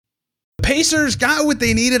Pacers got what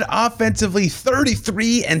they needed offensively,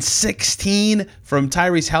 33 and 16 from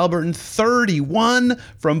Tyrese Haliburton, 31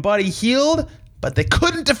 from Buddy Hield, but they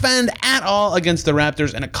couldn't defend at all against the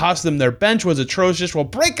Raptors, and it cost them. Their bench was atrocious. We'll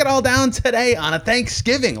break it all down today on a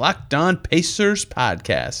Thanksgiving Locked On Pacers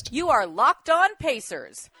podcast. You are Locked On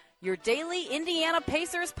Pacers, your daily Indiana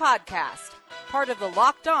Pacers podcast, part of the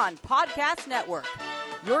Locked On Podcast Network,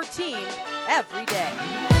 your team every day.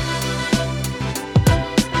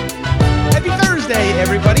 Happy Thursday,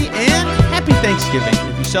 everybody, and happy Thanksgiving.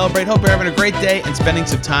 If you celebrate, hope you're having a great day and spending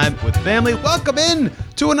some time with family. Welcome in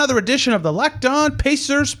to another edition of the Locked On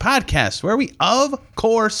Pacers podcast, where we, of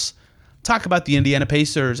course, talk about the Indiana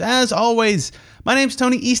Pacers. As always, my name's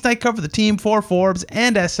Tony East. I cover the team for Forbes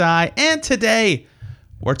and SI, and today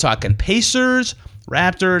we're talking Pacers,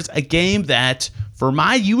 Raptors, a game that, for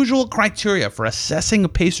my usual criteria for assessing a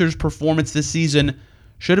Pacers performance this season,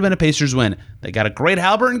 should have been a Pacers win. They got a great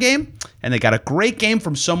Haliburton game, and they got a great game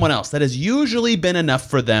from someone else. That has usually been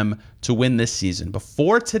enough for them to win this season.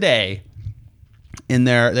 Before today, they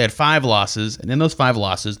had 5 losses, and in those 5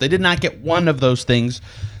 losses, they did not get one of those things.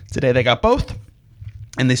 Today they got both,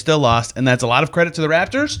 and they still lost, and that's a lot of credit to the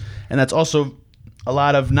Raptors, and that's also a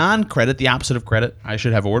lot of non-credit, the opposite of credit, I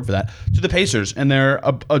should have a word for that, to the Pacers and their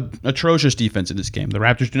atrocious defense in this game. The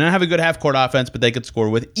Raptors do not have a good half-court offense, but they could score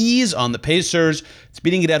with ease on the Pacers. It's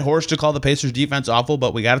beating a dead horse to call the Pacers defense awful,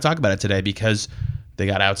 but we got to talk about it today because they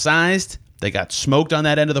got outsized, they got smoked on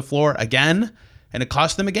that end of the floor again, and it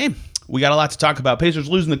cost them a game. We got a lot to talk about. Pacers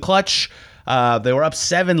losing the clutch. They were up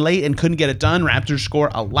 7 late and couldn't get it done. Raptors score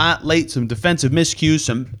a lot late. Some defensive miscues,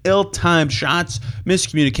 some ill-timed shots,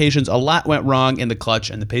 miscommunications. A lot went wrong in the clutch,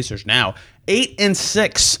 and the Pacers now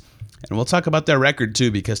 8-6. And we'll talk about their record,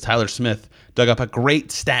 too, because Tyler Smith dug up a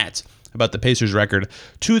great stat about the Pacers' record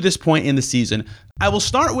to this point in the season. I will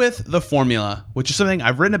start with the formula, which is something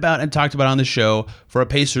I've written about and talked about on the show for a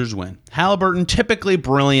Pacers win. Haliburton, typically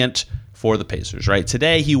brilliant for the Pacers, right?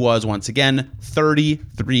 Today, he was, once again,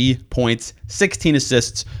 33 points, 16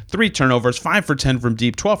 assists, 3 turnovers, 5 for 10 from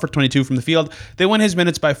deep, 12 for 22 from the field. They won his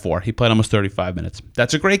minutes by 4. He played almost 35 minutes.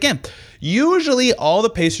 That's a great game. Usually, all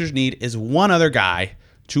the Pacers need is one other guy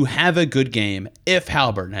to have a good game if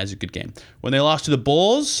Haliburton has a good game. When they lost to the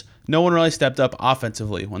Bulls, no one really stepped up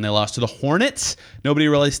offensively. When they lost to the Hornets, nobody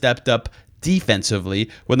really stepped up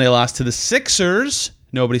defensively. When they lost to the Sixers,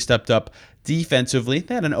 nobody stepped up defensively.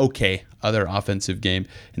 They had an okay other offensive game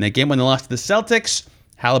in that game. When they lost to the Celtics,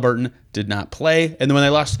 Haliburton did not play. And then when they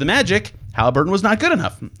lost to the Magic, Haliburton was not good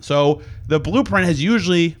enough. So the blueprint has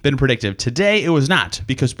usually been predictive. Today, it was not,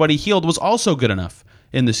 because Buddy Hield was also good enough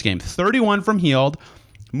in this game. 31 from Hield.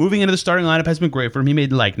 Moving into the starting lineup has been great for him. He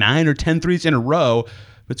made like 9 or 10 threes in a row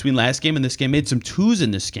between last game and this game. Made some 2s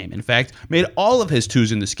in this game. In fact, made all of his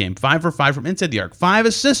 2s in this game. 5 for 5 from inside the arc. 5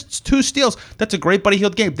 assists, 2 steals. That's a great Buddy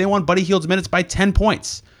Hield game. They won Buddy Hield's minutes by 10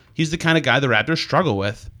 points. He's the kind of guy the Raptors struggle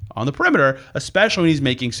with on the perimeter, especially when he's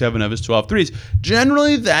making 7 of his 12 threes.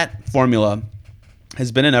 Generally, that formula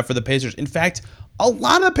has been enough for the Pacers. In fact, a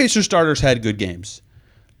lot of the Pacers starters had good games.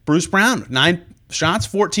 Bruce Brown, 9 shots,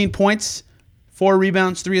 14 points, 4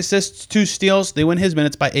 rebounds, 3 assists, 2 steals. They win his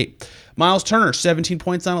minutes by 8. Miles Turner, 17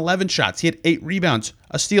 points on 11 shots. He had 8 rebounds,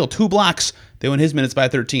 a steal, 2 blocks. They win his minutes by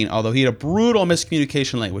 13, although he had a brutal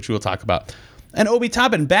miscommunication late, which we will talk about. And Obi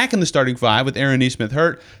Toppin back in the starting 5 with Aaron Nesmith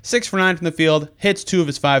hurt. 6 for 9 from the field, hits 2 of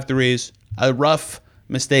his 5 threes. A rough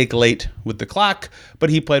mistake late with the clock, but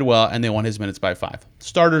he played well, and they won his minutes by 5.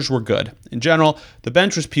 Starters were good. In general, the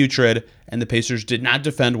bench was putrid, and the Pacers did not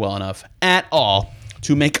defend well enough at all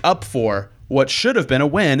to make up for what should have been a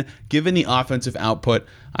win given the offensive output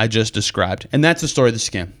I just described. And that's the story of this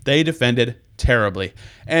game. They defended terribly.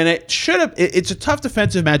 And it's a tough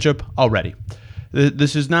defensive matchup already.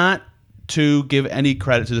 This is not to give any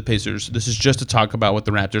credit to the Pacers. This is just to talk about what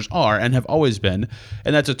the Raptors are and have always been.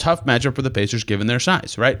 And that's a tough matchup for the Pacers given their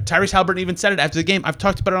size, right? Tyrese Haliburton even said it after the game. I've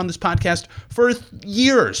talked about it on this podcast for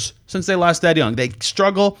years since they lost Thad Young. They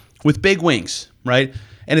struggle with big wings, right?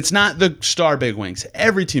 And it's not the star big wings.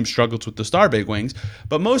 Every team struggles with the star big wings,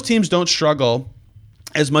 but most teams don't struggle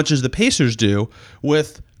as much as the Pacers do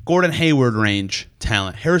with Gordon Hayward range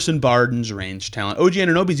talent, Harrison Barnes range talent. OG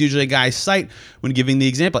Anunoby is usually a guy I cite when giving the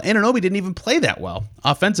example. Anunoby didn't even play that well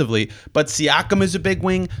offensively, but Siakam is a big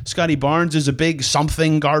wing. Scotty Barnes is a big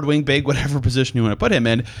something, guard wing, big, whatever position you want to put him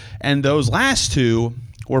in. And those last two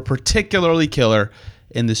were particularly killer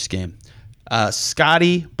in this game.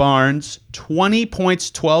 Scotty Barnes, 20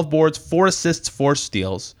 points, 12 boards, 4 assists, 4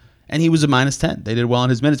 steals. And he was a -10. They did well in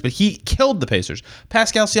his minutes, but he killed the Pacers.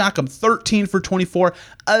 Pascal Siakam, 13 for 24,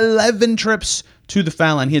 11 trips to the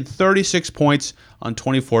foul line. He had 36 points on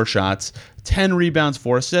 24 shots, 10 rebounds,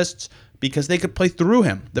 4 assists. because they could play through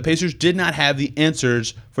him. The Pacers did not have the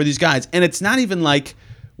answers for these guys. And it's not even like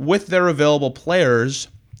with their available players,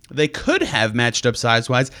 they could have matched up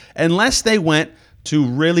size-wise unless they went to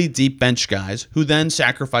really deep bench guys who then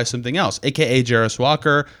sacrifice something else, a.k.a. Jarace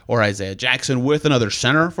Walker or Isaiah Jackson with another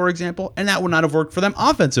center, for example, and that would not have worked for them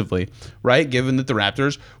offensively, right? Given that the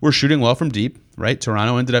Raptors were shooting well from deep, right?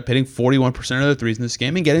 Toronto ended up hitting 41% of their threes in this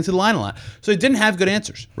game and getting to the line a lot. So they didn't have good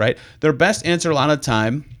answers, right? Their best answer a lot of the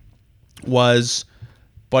time was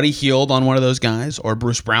Buddy Hield on one of those guys, or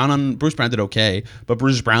Bruce Brown did okay, but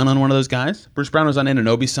Bruce Brown on one of those guys. Bruce Brown was on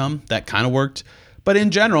Anunoby some. That kind of worked. But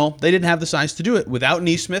in general, they didn't have the size to do it without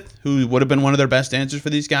Nesmith, who would have been one of their best answers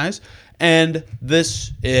for these guys. And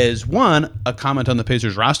this is, one, a comment on the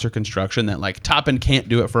Pacers roster construction that, like, Toppin can't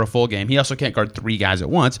do it for a full game. He also can't guard 3 guys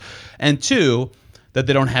at once. And 2, that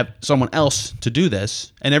they don't have someone else to do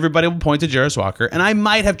this. And everybody will point to Jarace Walker. And I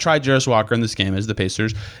might have tried Jarace Walker in this game as the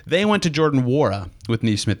Pacers. They went to Jordan Nwora with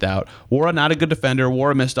Nesmith out. Nwora, not a good defender.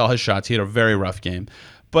 Nwora missed all his shots. He had a very rough game.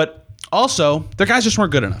 But also, their guys just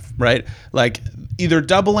weren't good enough, right? Like, either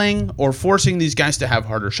doubling or forcing these guys to have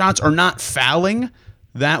harder shots or not fouling.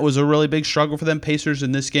 That was a really big struggle for them. Pacers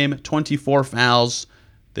in this game, 24 fouls.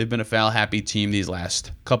 They've been a foul-happy team these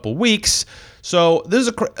last couple weeks. So this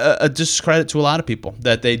is a discredit to a lot of people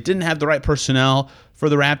that they didn't have the right personnel for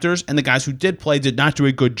the Raptors, and the guys who did play did not do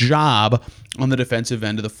a good job on the defensive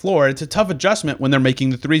end of the floor. It's a tough adjustment when they're making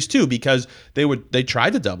the threes too, because they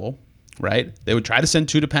tried to double, right? They would try to send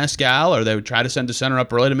 2 to Pascal, or they would try to send a center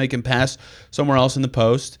up early to make him pass somewhere else in the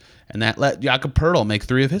post, and that let Jakob Poeltl make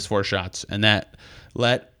 3 of his 4 shots, and that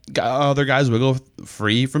let other guys wiggle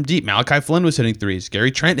free from deep. Malachi Flynn was hitting threes.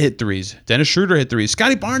 Gary Trent hit threes. Dennis Schroeder hit threes.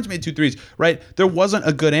 Scotty Barnes made 2 threes, right? There wasn't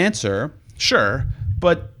a good answer, sure,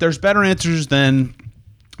 but there's better answers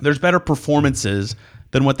there's better performances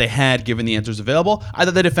than what they had given the answers available. I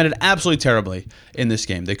thought they defended absolutely terribly in this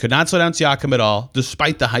game. They could not slow down Siakam at all,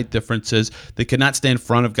 despite the height differences. They could not stay in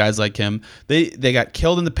front of guys like him. They got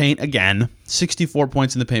killed in the paint again, 64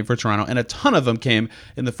 points in the paint for Toronto, and a ton of them came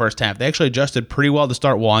in the first half. They actually adjusted pretty well to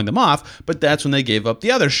start walling them off, but that's when they gave up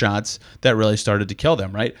the other shots that really started to kill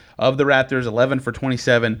them, right? Of the Raptors, 11 for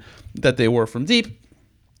 27 that they were from deep.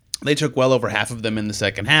 They took well over half of them in the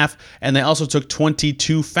second half, and they also took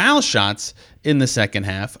 22 foul shots in the second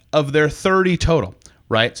half of their 30 total,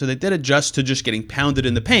 right? So they did adjust to just getting pounded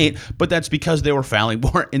in the paint, but that's because they were fouling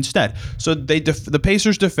more instead. So the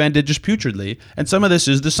Pacers defended just putridly, and some of this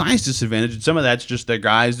is the size disadvantage, and some of that's just their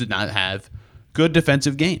guys did not have good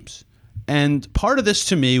defensive games. And part of this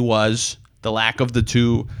to me was the lack of the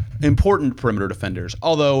 2 important perimeter defenders,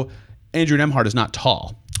 although Andrew Nembhard is not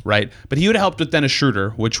tall, right? But he would have helped with Dennis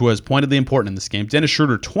Schroeder, which was pointedly important in this game. Dennis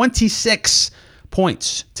Schroeder, 26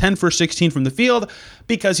 points, 10 for 16 from the field,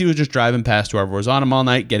 because he was just driving past whoever was on him all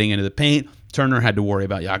night, getting into the paint. Turner had to worry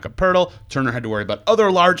about Jakob Poeltl. Turner had to worry about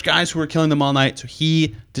other large guys who were killing them all night, so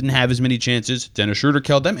he didn't have as many chances. Dennis Schroeder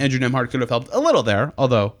killed them. Andrew Nembhard could have helped a little there,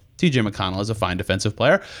 although TJ McConnell is a fine defensive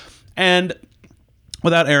player. And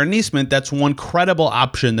without Aaron Nesmith, that's one credible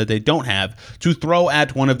option that they don't have to throw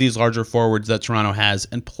at one of these larger forwards that Toronto has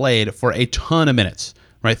and played for a ton of minutes,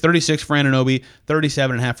 right? 36 for Anunoby,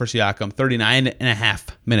 37.5 for Siakam, 39.5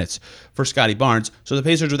 minutes for Scotty Barnes. So the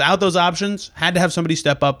Pacers, without those options, had to have somebody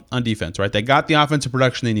step up on defense, right? They got the offensive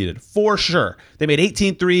production they needed, for sure. They made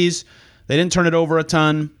 18 threes. They didn't turn it over a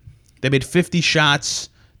ton. They made 50 shots.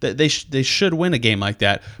 They should win a game like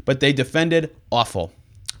that, but they defended awful.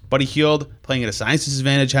 Buddy Hield playing at a size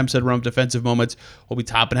disadvantage, Hemp had rough defensive moments. Obi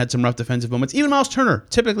Toppin had some rough defensive moments. Even Miles Turner,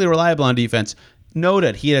 typically reliable on defense,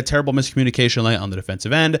 noted he had a terrible miscommunication late on the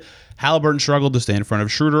defensive end. Halliburton struggled to stay in front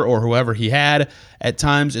of Schroeder or whoever he had at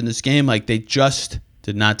times in this game. Like, they just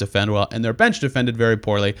did not defend well, and their bench defended very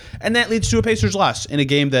poorly. And that leads to a Pacers loss in a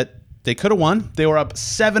game that they could have won. They were up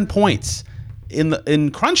 7 points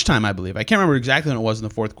in crunch time, I believe. I can't remember exactly when it was in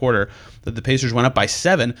the fourth quarter that the Pacers went up by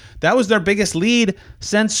 7. That was their biggest lead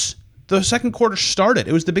since the second quarter started.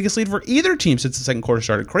 It was the biggest lead for either team since the second quarter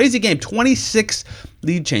started. Crazy game. 26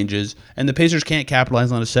 lead changes, and the Pacers can't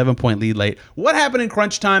capitalize on a 7-point lead late. What happened in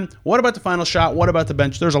crunch time? What about the final shot? What about the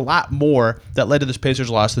bench? There's a lot more that led to this Pacers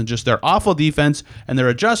loss than just their awful defense and their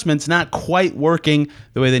adjustments not quite working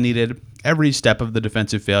the way they needed. Every step of the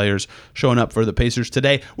defensive failures showing up for the Pacers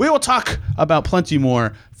today. We will talk about plenty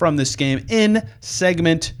more from this game in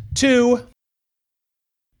segment 2.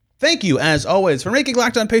 Thank you, as always, for making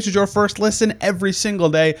Locked On Pacers your first listen every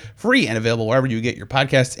single day, free and available wherever you get your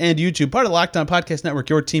podcasts and YouTube. Part of the Locked On Podcast Network,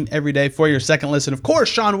 your team every day for your second listen. Of course,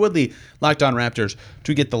 Sean Woodley, Locked On Raptors,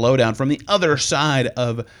 to get the lowdown from the other side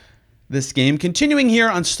of this game. Continuing here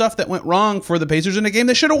on stuff that went wrong for the Pacers in a game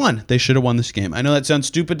they should have won. They should have won this game. I know that sounds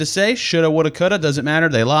stupid to say. Shoulda, woulda, coulda. Doesn't matter.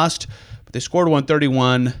 They lost. But they scored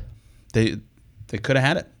 131. They could have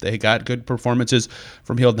had it. They got good performances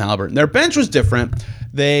from Hield and Haliburton. Their bench was different.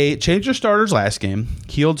 They changed their starters last game.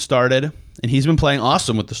 Hield started, and he's been playing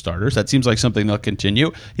awesome with the starters. That seems like something they'll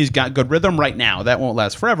continue. He's got good rhythm right now. That won't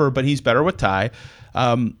last forever, but he's better with Ty.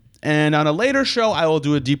 And on a later show, I will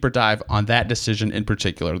do a deeper dive on that decision in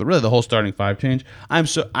particular. The whole starting five change. I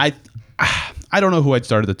don't know who I'd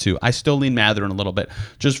started the two. I still lean Mathurin a little bit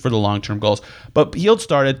just for the long-term goals. But Hield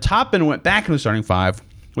started. Toppin went back into the starting five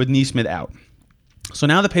with Nesmith out. So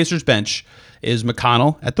now the Pacers bench is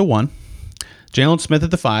McConnell at the 1, Jalen Smith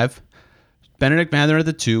at the 5, Benedict Mathurin at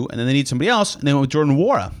the 2, and then they need somebody else, and they went with Jordan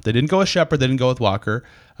Nwora. They didn't go with Shepard. They didn't go with Walker.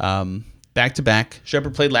 Back-to-back.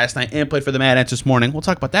 Shepard played last night and played for the Mad Ants this morning. We'll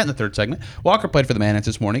talk about that in the third segment. Walker played for the Mad Ants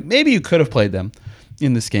this morning. Maybe you could have played them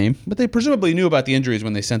in this game, but they presumably knew about the injuries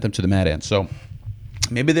when they sent them to the Mad Ants. So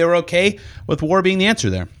maybe they were okay with Nwora being the answer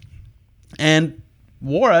there. And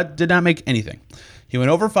Nwora did not make anything. He went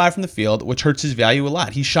over 5 from the field, which hurts his value a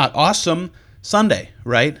lot. He shot awesome Sunday,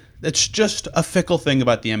 right? That's just a fickle thing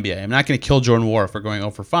about the NBA. I'm not going to kill Jordan Nwora for going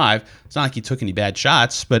 0 for 5. It's not like he took any bad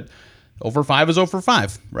shots, but 0 for 5 is 0 for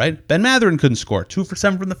 5, right? Ben Mathurin couldn't score. 2 for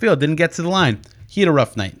 7 from the field. Didn't get to the line. He had a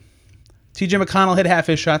rough night. TJ McConnell hit half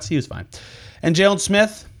his shots. He was fine. And Jalen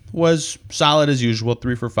Smith was solid as usual.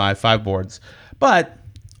 3 for 5, 5 boards. But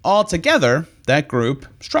altogether, that group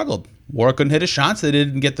struggled. Nwora couldn't hit his shots. They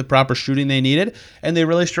didn't get the proper shooting they needed, and they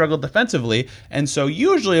really struggled defensively. And so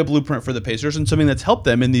usually a blueprint for the Pacers, and something that's helped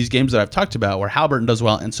them in these games that I've talked about where Haliburton does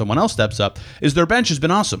well and someone else steps up, is their bench has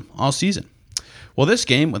been awesome all season. Well, this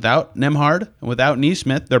game, without Nembhard and without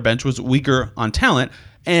Nesmith, their bench was weaker on talent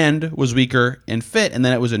and was weaker in fit, and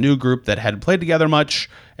then it was a new group that hadn't played together much,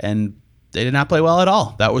 and they did not play well at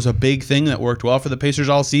all. That was a big thing that worked well for the Pacers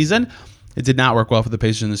all season. It did not work well for the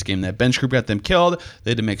Pacers in this game. That bench group got them killed.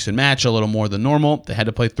 They had to mix and match a little more than normal. They had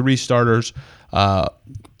to play 4 starters,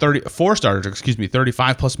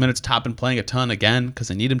 35-plus minutes, Toppin playing a ton again because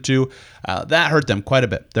they need him to. That hurt them quite a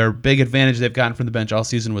bit. Their big advantage they've gotten from the bench all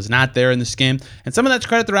season was not there in this game. And some of that's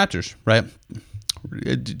credit the Raptors, right?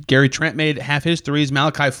 Gary Trent made half his threes.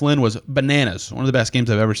 Malachi Flynn was bananas. One of the best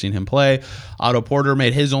games I've ever seen him play. Otto Porter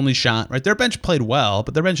made his only shot. Right, their bench played well,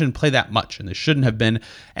 but their bench didn't play that much, and they shouldn't have been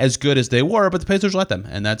as good as they were. But the Pacers let them,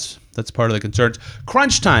 and that's part of the concerns.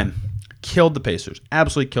 Crunch time killed the Pacers.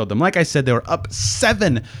 Absolutely killed them. Like I said, they were up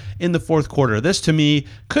 7 in the fourth quarter. This, to me,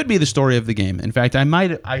 could be the story of the game. In fact,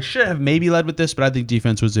 I should have maybe led with this, but I think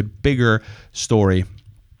defense was a bigger story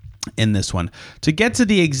in this one. To get to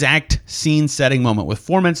the exact scene-setting moment with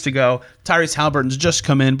 4 minutes to go, Tyrese Haliburton's just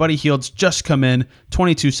come in. Buddy Hield's just come in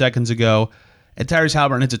 22 seconds ago. And Tyrese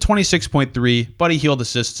Haliburton hits a 26.3. Buddy Hield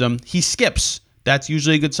assists him. He skips. That's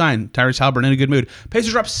usually a good sign. Tyrese Haliburton in a good mood.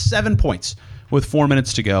 Pacers are up 7 points with 4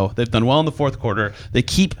 minutes to go. They've done well in the fourth quarter. They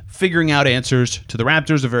keep figuring out answers to the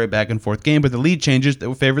Raptors, a very back-and-forth game, but the lead changes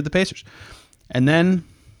that favored the Pacers. And then,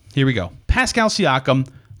 here we go. Pascal Siakam,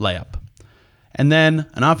 layup. And then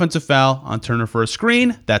an offensive foul on Turner for a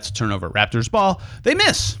screen. That's a turnover. Raptors ball. They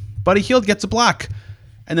miss. Buddy Hield gets a block.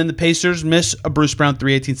 And then the Pacers miss a Bruce Brown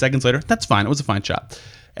 3 18 seconds later. That's fine. It was a fine shot.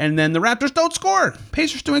 And then the Raptors don't score.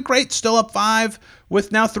 Pacers doing great. Still up 5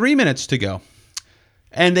 with now 3 minutes to go.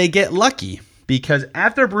 And they get lucky because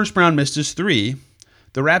after Bruce Brown missed his 3,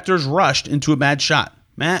 the Raptors rushed into a bad shot.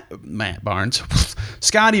 Matt Barnes.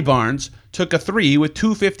 Scotty Barnes took a 3 with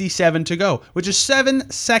 2:57 to go, which is 7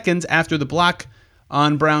 seconds after the block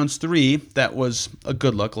on Brown's 3. That was a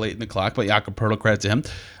good look late in the clock, but Jakob Poeltl, credit to him.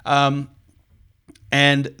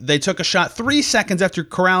 And they took a shot 3 seconds after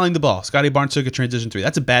corralling the ball. Scotty Barnes took a transition 3.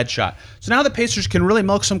 That's a bad shot. So now the Pacers can really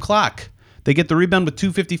milk some clock. They get the rebound with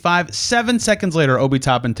 2:55. 7 seconds later, Obi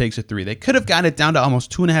Toppin takes a 3. They could have gotten it down to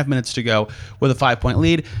almost 2.5 minutes to go with a 5-point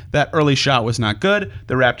lead. That early shot was not good.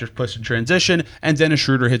 The Raptors push in transition, and Dennis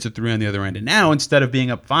Schroeder hits a 3 on the other end. And now, instead of being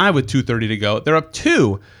up 5 with 2:30 to go, they're up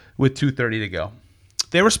 2 with 2:30 to go.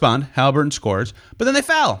 They respond. Haliburton scores, but then they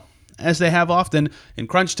foul, as they have often in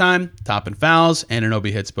crunch time. Toppin fouls, and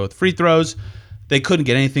Anunoby hits both free throws. They couldn't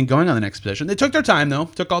get anything going on the next possession. They took their time, though.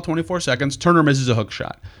 Took all 24 seconds. Turner misses a hook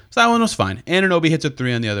shot. So that one was fine. Anunoby hits a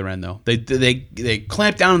 3 on the other end, though. They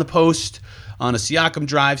clamped down on the post on a Siakam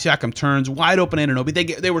drive. Siakam turns. Wide open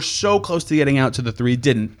Anunoby. They were so close to getting out to the 3.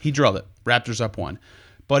 Didn't. He drilled it. Raptors up 1.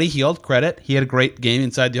 Buddy Hield, credit. He had a great game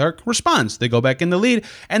inside the arc. Responds. They go back in the lead.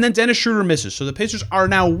 And then Dennis Schroeder misses. So the Pacers are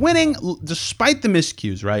now winning despite the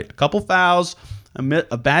miscues, right? A couple fouls.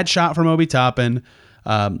 A bad shot from Obi Toppin.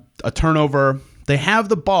 A turnover. They have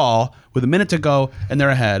the ball with a minute to go, and they're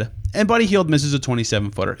ahead. and Buddy Hield misses a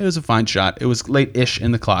 27-footer. It was a fine shot. It was late-ish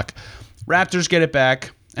in the clock. Raptors get it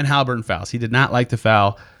back, and Haliburton fouls. He did not like the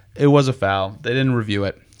foul. It was a foul. They didn't review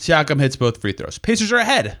it. Siakam hits both free throws. Pacers are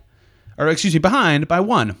behind by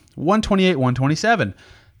 128-127.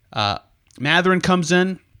 Mathurin comes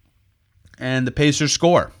in, and the Pacers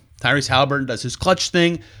score. Tyrese Haliburton does his clutch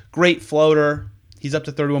thing. Great floater. He's up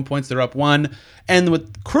to 31 points. They're up 1. And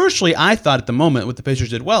crucially, I thought at the moment what the Pacers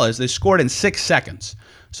did well is they scored in 6 seconds.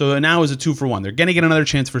 So now is a 2-for-1. They're going to get another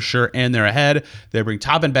chance for sure, and they're ahead. They bring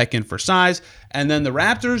Toppin back in for size. And then the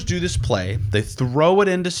Raptors do this play. They throw it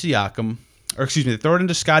into Siakam. They throw it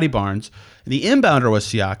into Scotty Barnes. The inbounder was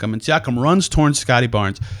Siakam, and Siakam runs towards Scotty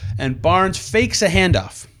Barnes. And Barnes fakes a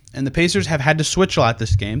handoff. And the Pacers have had to switch a lot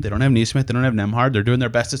this game. They don't have Nesmith. They don't have Nembhard. They're doing their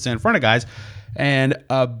best to stay in front of guys. And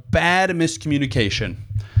a bad miscommunication.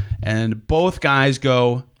 And both guys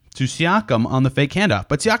go to Siakam on the fake handoff.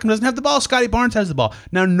 But Siakam doesn't have the ball. Scotty Barnes has the ball.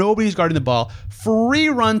 Now nobody's guarding the ball. Free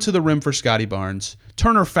run to the rim for Scotty Barnes.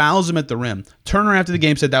 Turner fouls him at the rim. Turner after the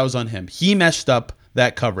game said that was on him. He messed up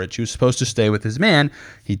that coverage. He was supposed to stay with his man.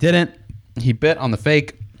 He didn't. He bit on the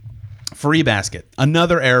fake. Free basket.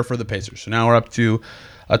 Another error for the Pacers. So now we're up to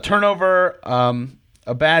a turnover,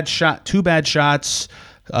 a bad shot, 2 bad shots,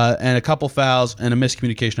 and a couple fouls and a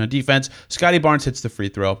miscommunication on defense. Scotty Barnes hits the free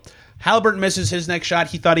throw. Haliburton misses his next shot.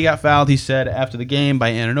 He thought he got fouled, he said, after the game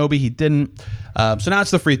by Anunoby. He didn't. So now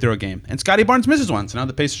it's the free throw game. And Scotty Barnes misses one. So now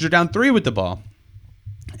the Pacers are down 3 with the ball.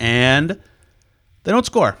 And they don't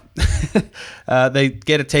score. They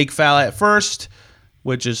get a take foul at first,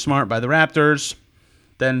 which is smart by the Raptors.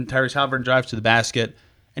 Then Tyrese Haliburton drives to the basket,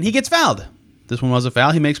 and he gets fouled. This one was a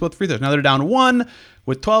foul. He makes both free throws. Now they're down 1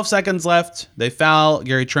 with 12 seconds left. They foul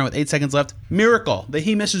Gary Trent with 8 seconds left. Miracle that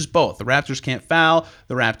he misses both. The Raptors can't foul.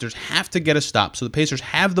 The Raptors have to get a stop. So the Pacers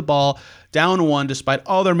have the ball down 1 despite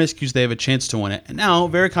all their miscues. They have a chance to win it. And now,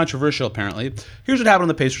 very controversial apparently, here's what happened on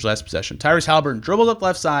the Pacers' last possession. Tyrese Haliburton dribbles up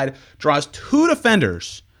left side, draws 2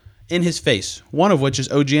 defenders in his face, one of which is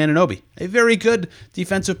OG Anunoby, a very good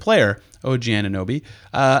defensive player, OG Anunoby,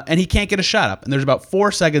 and he can't get a shot up. And there's about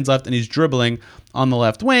 4 seconds left, and he's dribbling on the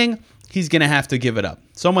left wing. He's going to have to give it up.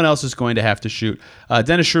 Someone else is going to have to shoot.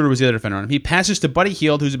 Dennis Schroeder was the other defender on him. He passes to Buddy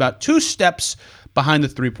Hield, who's about 2 steps behind the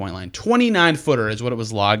three-point line. 29-footer is what it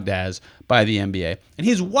was logged as by the NBA. And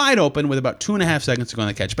he's wide open with about 2.5 seconds to go on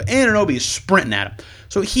the catch. But Anunoby is sprinting at him.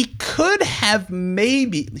 So he could have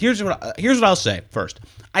maybe... Here's what I'll say first.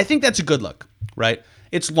 I think that's a good look, right?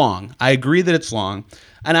 It's long. I agree that it's long.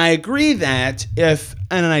 And I agree that if,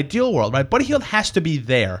 in an ideal world, right, Buddy Hield has to be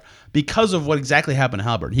there because of what exactly happened to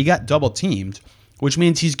Haliburton. He got double-teamed, which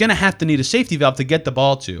means he's going to have to need a safety valve to get the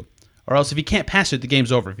ball to. Or else if he can't pass it, the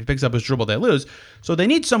game's over. If he picks up his dribble, they lose. So they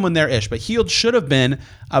need someone there-ish. But Hield should have been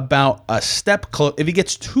about a step close. If he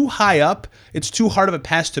gets too high up, it's too hard of a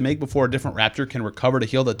pass to make before a different Raptor can recover to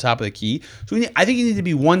Hield at the top of the key. So I think he needs to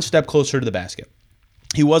be 1 step closer to the basket.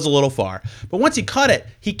 He was a little far. But once he cut it,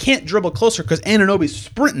 he can't dribble closer because Anunoby's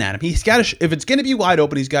sprinting at him. He's got to if it's going to be wide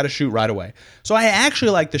open, he's got to shoot right away. So I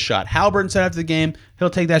actually like the shot. Haliburton said after the game, he'll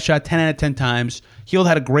take that shot 10 out of 10 times. Hield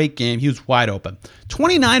had a great game. He was wide open.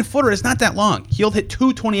 29-footer is not that long. Hield hit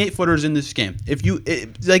 2 28-footers in this game.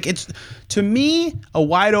 It's to me, a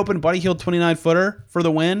wide open Buddy Hield 29-footer for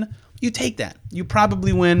the win, you take that. You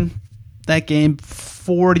probably win that game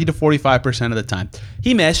 40 to 45% of the time.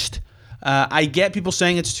 He missed. I get people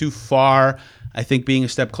saying it's too far. I think being a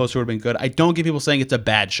step closer would have been good. I don't get people saying it's a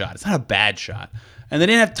bad shot. It's not a bad shot. And they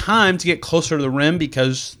didn't have time to get closer to the rim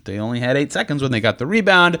because they only had 8 seconds when they got the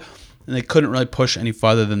rebound, and they couldn't really push any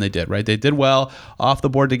farther than they did, right? They did well off the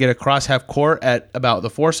board to get across half court at about the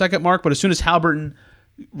 4-second mark, but as soon as Haliburton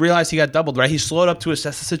realized he got doubled, right, he slowed up to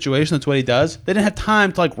assess the situation. That's what he does. They didn't have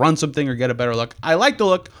time to run something or get a better look. I like the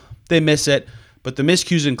look. They miss it. But the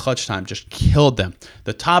miscues in clutch time just killed them.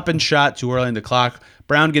 The top-end shot too early in the clock.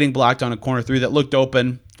 Brown getting blocked on a corner 3 that looked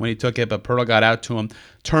open when he took it, but Pirtle got out to him.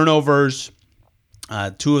 Turnovers,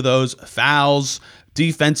 2 of those. Fouls,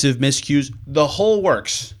 defensive miscues. The whole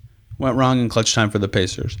works went wrong in clutch time for the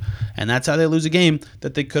Pacers. And that's how they lose a game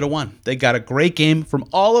that they could have won. They got a great game from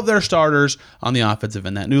all of their starters on the offensive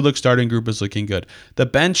end. That new look starting group is looking good. The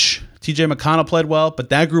bench, TJ McConnell played well, but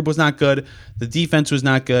that group was not good. The defense was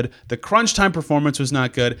not good. The crunch time performance was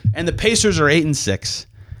not good. And the Pacers are 8-6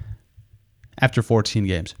 after 14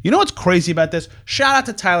 games. You know what's crazy about this? Shout out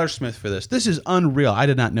to Tyler Smith for this. This is unreal. I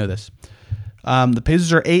did not know this. The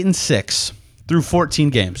Pacers are 8-6 through 14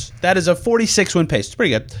 games. That is a 46-win pace. It's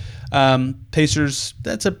pretty good. Pacers,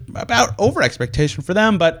 that's about over expectation for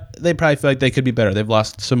them, but they probably feel like they could be better. They've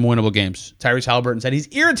lost some winnable games. Tyrese Haliburton said he's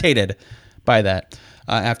irritated by that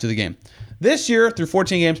after the game. This year, through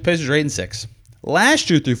 14 games, Pacers are 8-6. Last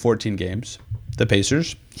year through 14 games, the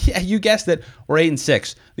Pacers, yeah, you guessed it, were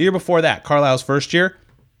 8-6. The year before that, Carlisle's first year,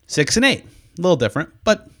 6-8. A little different,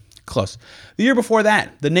 but close. The year before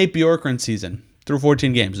that, the Nate Bjorkgren season, through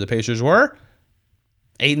 14 games, the Pacers were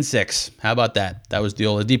 8-6. How about that? That was the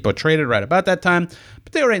Oladipo traded right about that time,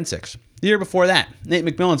 but they were 8-6. The year before that, Nate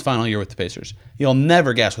McMillan's final year with the Pacers. You'll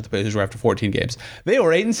never guess what the Pacers were after 14 games. They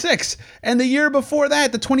were 8-6. And the year before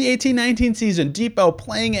that, the 2018-19 season, Depot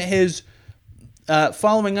playing at his,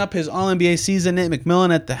 following up his All-NBA season, Nate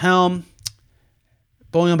McMillan at the helm,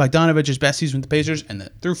 Bojan Bogdanovich's best season with the Pacers, and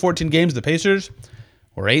through 14 games, the Pacers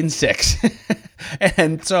were 8-6.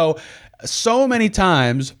 And so many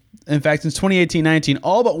times, in fact, since 2018-19,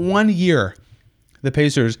 all but 1 year, the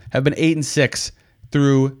Pacers have been 8-6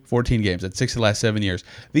 through 14 games. That's 6 of the last 7 years.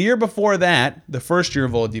 The year before that, the first year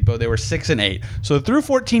of Oladipo, they were 6-8. So through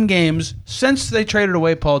 14 games, since they traded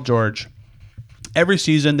away Paul George, every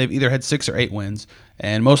season they've either had 6 or 8 wins,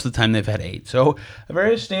 and most of the time they've had 8. So a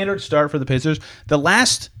very standard start for the Pacers. The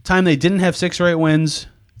last time they didn't have 6 or 8 wins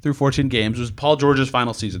through 14 games was Paul George's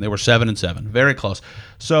final season. They were 7-7. Very close.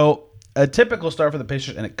 So a typical start for the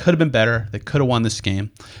Pacers, and it could have been better. They could have won this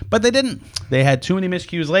game, but they didn't. They had too many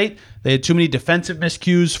miscues late. They had too many defensive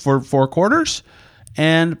miscues for 4 quarters,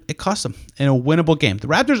 and it cost them in a winnable game. The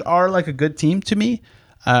Raptors are like a good team to me.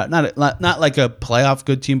 Not like a playoff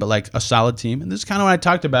good team, but like a solid team. And this is kind of what I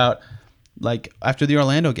talked about like after the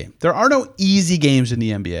Orlando game. There are no easy games in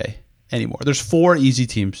the NBA anymore. There's 4 easy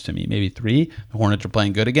teams to me, maybe 3. The Hornets are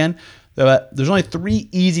playing good again. There's only 3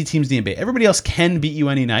 easy teams in the NBA. Everybody else can beat you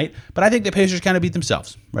any night, but I think the Pacers kind of beat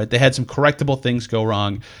themselves, right? They had some correctable things go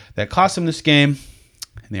wrong that cost them this game,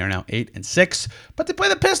 and they are now 8-6. But they play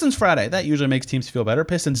the Pistons Friday. That usually makes teams feel better.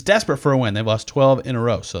 Pistons desperate for a win. They've lost 12 in a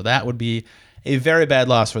row, so that would be a very bad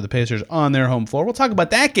loss for the Pacers on their home floor. We'll talk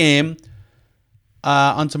about that game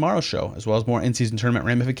on tomorrow's show, as well as more in-season tournament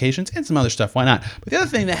ramifications and some other stuff. Why not? But the other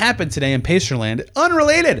thing that happened today in Pacerland,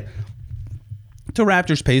 unrelated to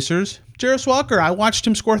Raptors Pacers, Jarace Walker, I watched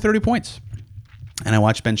him score 30 points. And I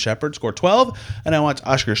watched Ben Shepherd score 12. And I watched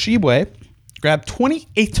Oscar Tshiebwe grab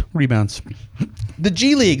 28 rebounds. The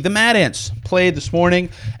G League, the Mad Ants, played this morning.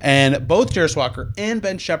 And both Jarace Walker and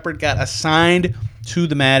Ben Shepherd got assigned to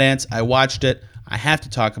the Mad Ants. I watched it. I have to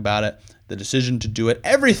talk about it. The decision to do it.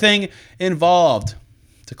 Everything involved.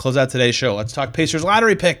 To close out today's show, let's talk Pacers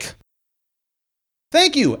lottery pick.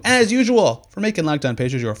 Thank you, as usual, for making Locked On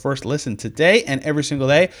Pacers your first listen today and every single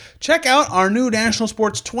day. Check out our new National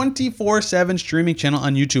Sports 24/7 streaming channel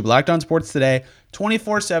on YouTube, Locked On Sports Today,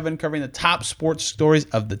 24/7, covering the top sports stories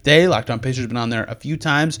of the day. Locked On Pacers has been on there a few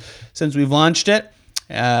times since we've launched it.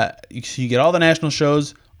 You get all the national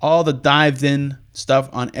shows, all the dived-in stuff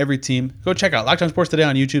on every team. Go check out Locked On Sports Today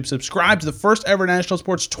on YouTube. Subscribe to the first ever National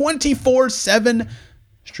Sports 24/7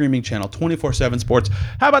 streaming channel, 24/7 Sports.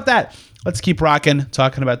 How about that? Let's keep rocking,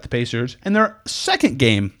 talking about the Pacers and their second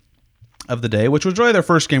game of the day, which was really their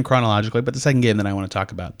first game chronologically, but the second game that I want to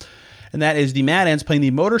talk about. And that is the Mad Ants playing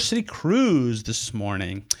the Motor City Cruise this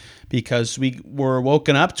morning, because we were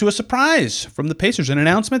woken up to a surprise from the Pacers, an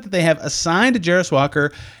announcement that they have assigned Jarace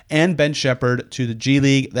Walker and Ben Shepherd to the G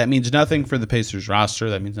League. That means nothing for the Pacers roster.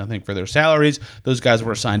 That means nothing for their salaries. Those guys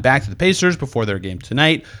were assigned back to the Pacers before their game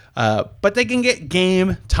tonight, but they can get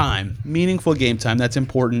game time, meaningful game time. That's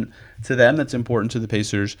important to them. That's important to the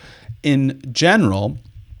Pacers in general.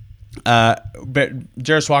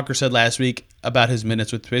 Jarace Walker said last week about his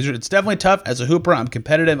minutes with the Pacers, it's definitely tough. As a hooper, I'm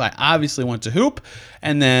competitive. I obviously want to hoop.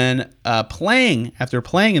 And then after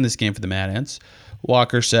playing in this game for the Mad Ants,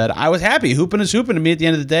 Walker said, I was happy. Hooping is hooping to me at the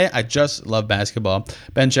end of the day. I just love basketball.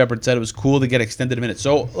 Ben Shepherd said it was cool to get extended minutes.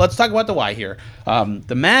 So let's talk about the why here.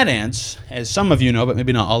 The Mad Ants, as some of you know, but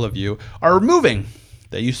maybe not all of you, are moving.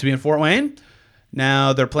 They used to be in Fort Wayne.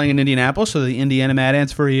 Now they're playing in Indianapolis, so the Indiana Mad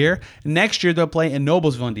Ants for a year. Next year they'll play in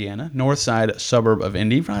Noblesville, Indiana, north side suburb of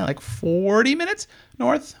Indy, probably like 40 minutes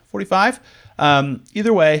north, 45.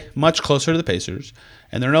 Either way, much closer to the Pacers.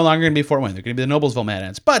 And they're no longer going to be Fort Wayne. They're going to be the Noblesville Mad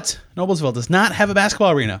Ants. But Noblesville does not have a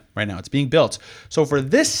basketball arena right now. It's being built. So for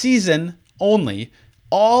this season only,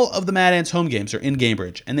 all of the Mad Ants home games are in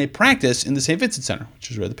Gainbridge. And they practice in the St. Vincent Center,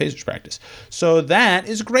 which is where the Pacers practice. So that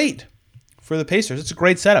is great for the Pacers. It's a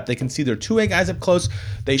great setup. They can see their two-way guys up close.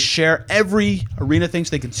 They share every arena thing, so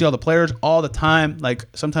they can see all the players all the time. Like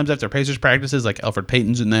sometimes after Pacers practices, like Elfrid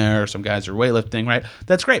Payton's in there, or some guys are weightlifting, right?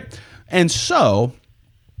 That's great. And so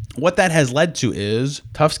what that has led to is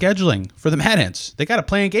tough scheduling for the Mad Ants. They got to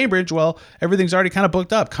play in Gainbridge. Well, everything's already kind of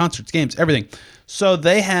booked up. Concerts, games, everything. So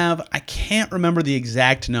they have, I can't remember the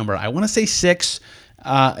exact number. I want to say 6.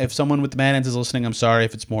 If someone with the Mad Ants is listening, I'm sorry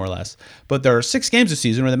if it's more or less. But there are 6 games this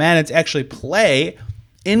season where the Mad Ants actually play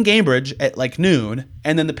in Cambridge at like noon,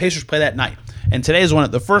 and then the Pacers play that night. And today is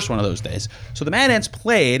the first one of those days. So the Mad Ants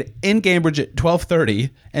played in Cambridge at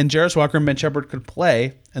 12:30, and Jarace Walker and Ben Sheppard could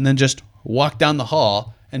play and then just walk down the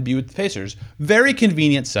hall and be with the Pacers. Very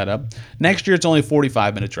convenient setup. Next year, it's only a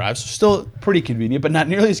 45-minute drive, so still pretty convenient, but not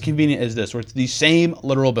nearly as convenient as this, where it's the same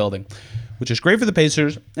literal building, which is great for the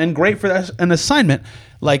Pacers and great for an assignment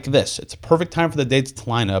like this. It's a perfect time for the dates to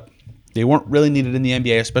line up. They weren't really needed in the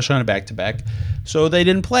NBA, especially on a back-to-back, so they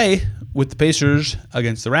didn't play with the Pacers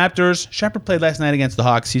against the Raptors. Sheppard played last night against the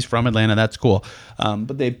Hawks. He's from Atlanta. That's cool.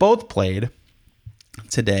 But they both played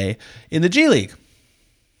today in the G League.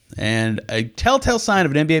 And a telltale sign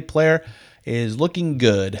of an NBA player is looking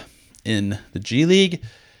good in the G League.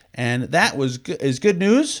 And that is good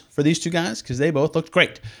news for these two guys because they both looked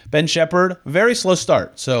great. Ben Sheppard, very slow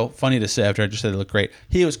start. So funny to say after I just said they looked great.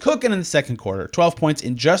 He was cooking in the second quarter, 12 points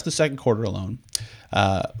in just the second quarter alone.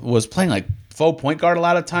 Was playing like faux point guard a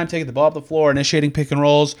lot of time, taking the ball up the floor, initiating pick and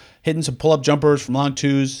rolls, hitting some pull-up jumpers from long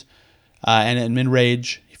twos, and in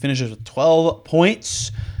mid-range. He finishes with 12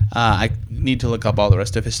 points. I need to look up all the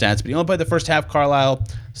rest of his stats, but he only played the first half. Carlisle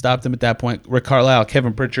stopped him at that point. Rick Carlisle,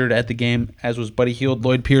 Kevin Pritchard at the game, as was Buddy Hield,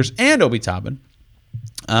 Lloyd Pierce, and Obi Toppin.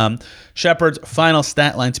 Sheppard's final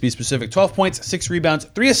stat line, to be specific, 12 points, 6 rebounds,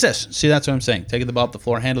 3 assists. See, that's what I'm saying. Taking the ball up the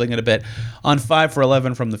floor, handling it a bit on 5 for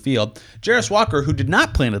 11 from the field. Jarace Walker, who did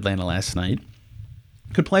not play in Atlanta last night,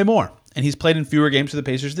 could play more. And he's played in fewer games for the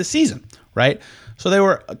Pacers this season, right? So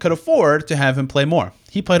they could afford to have him play more.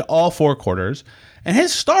 He played all 4 quarters. And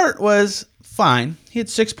his start was fine. He had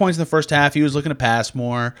 6 points in the first half. He was looking to pass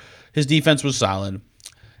more. His defense was solid.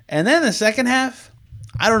 And then the second half,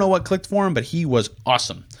 I don't know what clicked for him, but he was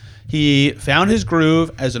awesome. He found his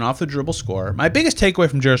groove as an off-the-dribble scorer. My biggest takeaway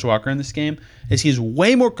from Jarace Walker in this game is he's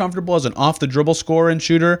way more comfortable as an off-the-dribble scorer and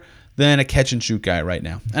shooter than a catch-and-shoot guy right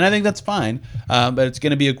now. And I think that's fine, but it's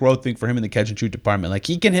going to be a growth thing for him in the catch-and-shoot department. Like,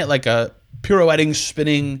 he can hit like a pirouetting,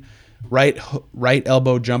 spinning right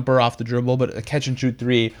elbow jumper off the dribble, but a catch-and-shoot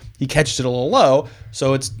three, he catches it a little low,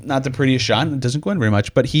 so it's not the prettiest shot, and it doesn't go in very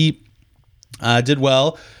much. But he did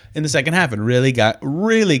well in the second half and really got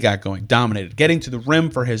going, dominated, getting to the rim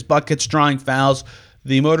for his buckets, drawing fouls.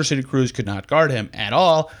 The Motor City Crews could not guard him at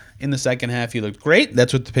all. In the second half, he looked great.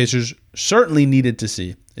 That's what the Pacers certainly needed to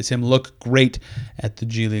see, is him look great at the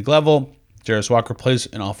G League level. Jarace Walker plays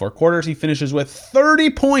in all 4 quarters. He finishes with 30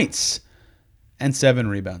 points and 7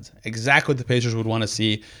 rebounds. Exactly what the Pacers would want to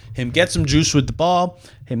see. Him get some juice with the ball,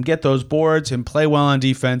 him get those boards, him play well on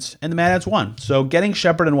defense, and the Mad Ants won. So getting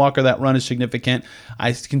Sheppard and Walker that run is significant.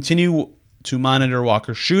 I continue to monitor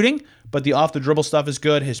Walker's shooting, but the off-the-dribble stuff is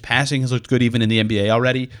good. His passing has looked good even in the NBA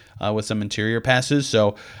already with some interior passes.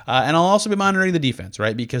 So, and I'll also be monitoring the defense,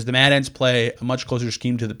 right? Because the Mad Ants play a much closer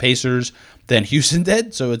scheme to the Pacers than Houston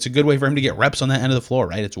did. So it's a good way for him to get reps on that end of the floor,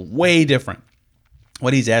 right? It's way different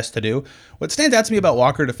what he's asked to do. What stands out to me about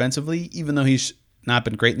Walker defensively, even though he's not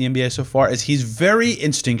been great in the NBA so far, is he's very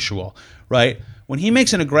instinctual, right? When he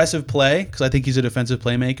makes an aggressive play, because I think he's a defensive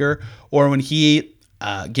playmaker, or when he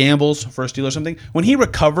gambles for a steal or something, when he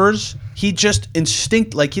recovers, he just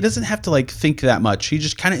he doesn't have to think that much. He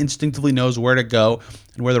just kind of instinctively knows where to go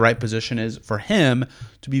and where the right position is for him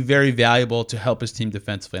to be very valuable to help his team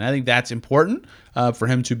defensively. And I think that's important for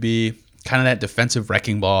him to be kind of that defensive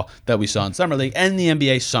wrecking ball that we saw in Summer League and the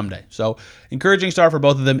NBA someday. So encouraging start for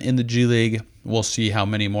both of them in the G League. We'll see how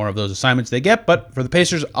many more of those assignments they get. But for the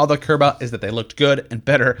Pacers, all they care about is that they looked good and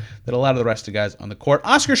better than a lot of the rest of the guys on the court.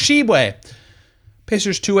 Oscar Tshiebwe,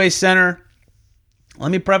 Pacers two-way center.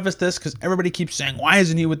 Let me preface this because everybody keeps saying, why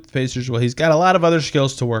isn't he with the Pacers? Well, he's got a lot of other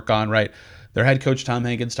skills to work on, right? Their head coach, Tom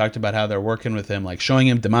Hankins, talked about how they're working with him, showing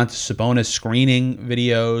him Domantas Sabonis screening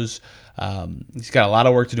videos. He's got a lot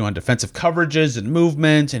of work to do on defensive coverages and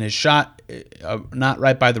movement, and his shot, not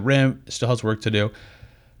right by the rim, still has work to do.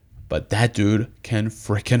 But that dude can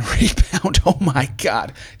freaking rebound. Oh, my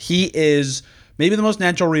God. He is maybe the most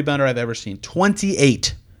natural rebounder I've ever seen.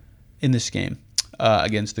 28 in this game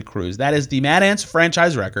against the Crews. That is the Mad Ants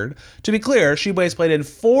franchise record. To be clear, Tshiebwe has played in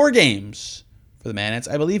 4 games for the Mad Ants.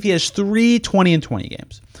 I believe he has 3 20-20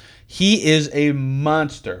 games. He is a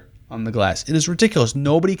monster on the glass. It is ridiculous.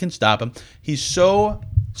 Nobody can stop him. He's so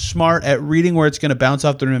smart at reading where it's going to bounce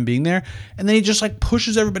off the rim and being there, and then he just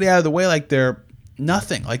pushes everybody out of the way like they're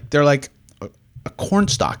nothing. Like they're like a corn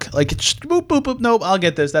stalk. Like it's just boop, boop, boop. Nope, I'll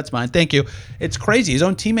get this. That's mine. Thank you. It's crazy. His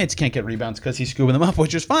own teammates can't get rebounds because he's scooping them up,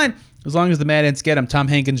 which is fine as long as the Mad Ants get him. Tom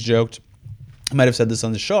Hankins joked, I might have said this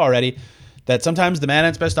on the show already, that sometimes the Mad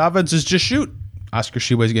Ants' best offense is just shoot. Oscar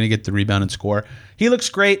Tshiebwe is going to get the rebound and score. He looks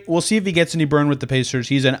great. We'll see if he gets any burn with the Pacers.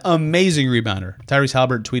 He's an amazing rebounder. Tyrese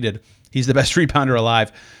Haliburton tweeted, He's the best rebounder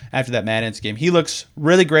alive after that Mad Ants game. He looks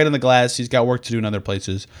really great on the glass. He's got work to do in other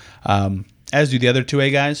places, as do the other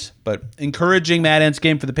 2A guys. But encouraging Mad Ants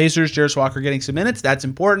game for the Pacers. Jarace Walker getting some minutes. That's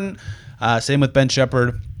important. Same with Ben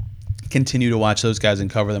Shepherd. Continue to watch those guys and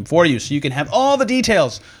cover them for you so you can have all the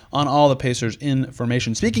details on all the Pacers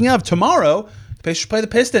information. Speaking of, tomorrow, the Pacers play the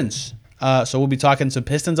Pistons. So we'll be talking some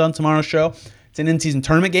Pistons on tomorrow's show. It's an in-season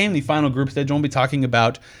tournament game, the final group stage. We'll be talking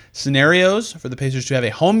about scenarios for the Pacers to have a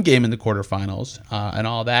home game in the quarterfinals and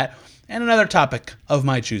all that. And another topic of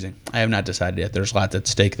my choosing. I have not decided yet. There's lots at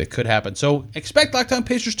stake that could happen. So expect Locked On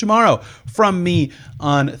Pacers tomorrow from me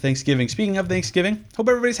on Thanksgiving. Speaking of Thanksgiving, hope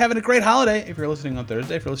everybody's having a great holiday. If you're listening on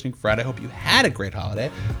Thursday, if you're listening Friday, I hope you had a great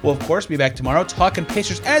holiday. We'll, of course, be back tomorrow talking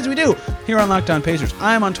Pacers as we do here on Locked On Pacers.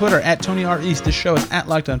 I'm on Twitter at Tony R. East. This show is at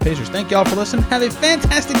Locked On Pacers. Thank you all for listening. Have a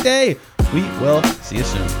fantastic day. We will see you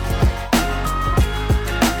soon.